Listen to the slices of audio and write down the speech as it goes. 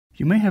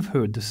You may have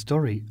heard the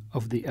story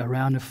of the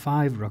Ariane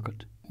 5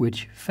 rocket,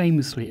 which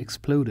famously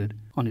exploded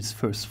on its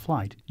first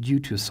flight due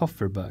to a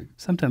software bug,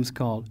 sometimes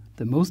called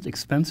the most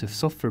expensive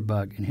software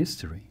bug in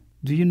history.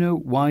 Do you know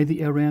why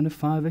the Ariane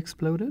 5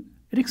 exploded?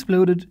 It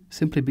exploded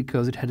simply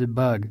because it had a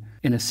bug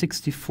in a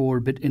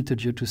 64-bit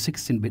integer to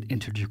 16-bit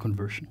integer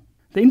conversion.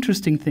 The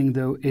interesting thing,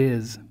 though,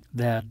 is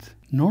that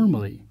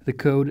normally the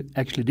code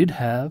actually did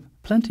have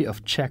plenty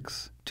of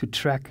checks to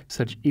track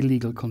such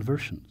illegal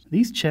conversions.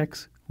 These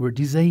checks were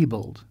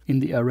disabled in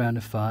the Ariane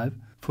 5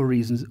 for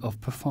reasons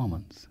of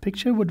performance.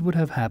 Picture what would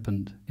have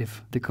happened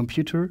if the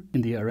computer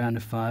in the Ariane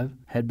 5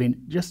 had been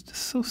just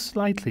so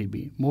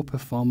slightly more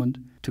performant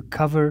to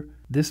cover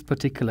this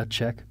particular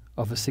check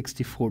of a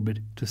 64-bit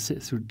to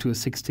a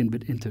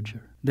 16-bit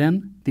integer.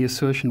 Then the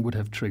assertion would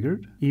have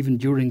triggered even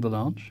during the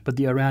launch, but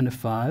the Ariane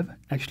 5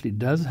 actually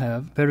does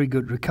have very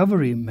good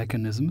recovery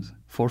mechanisms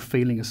for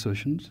failing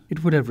assertions.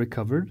 It would have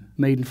recovered,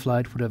 maiden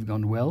flight would have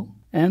gone well,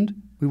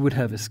 and we would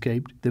have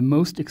escaped the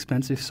most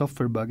expensive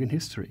software bug in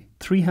history.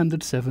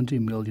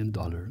 $370 million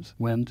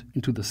went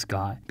into the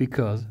sky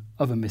because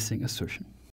of a missing assertion.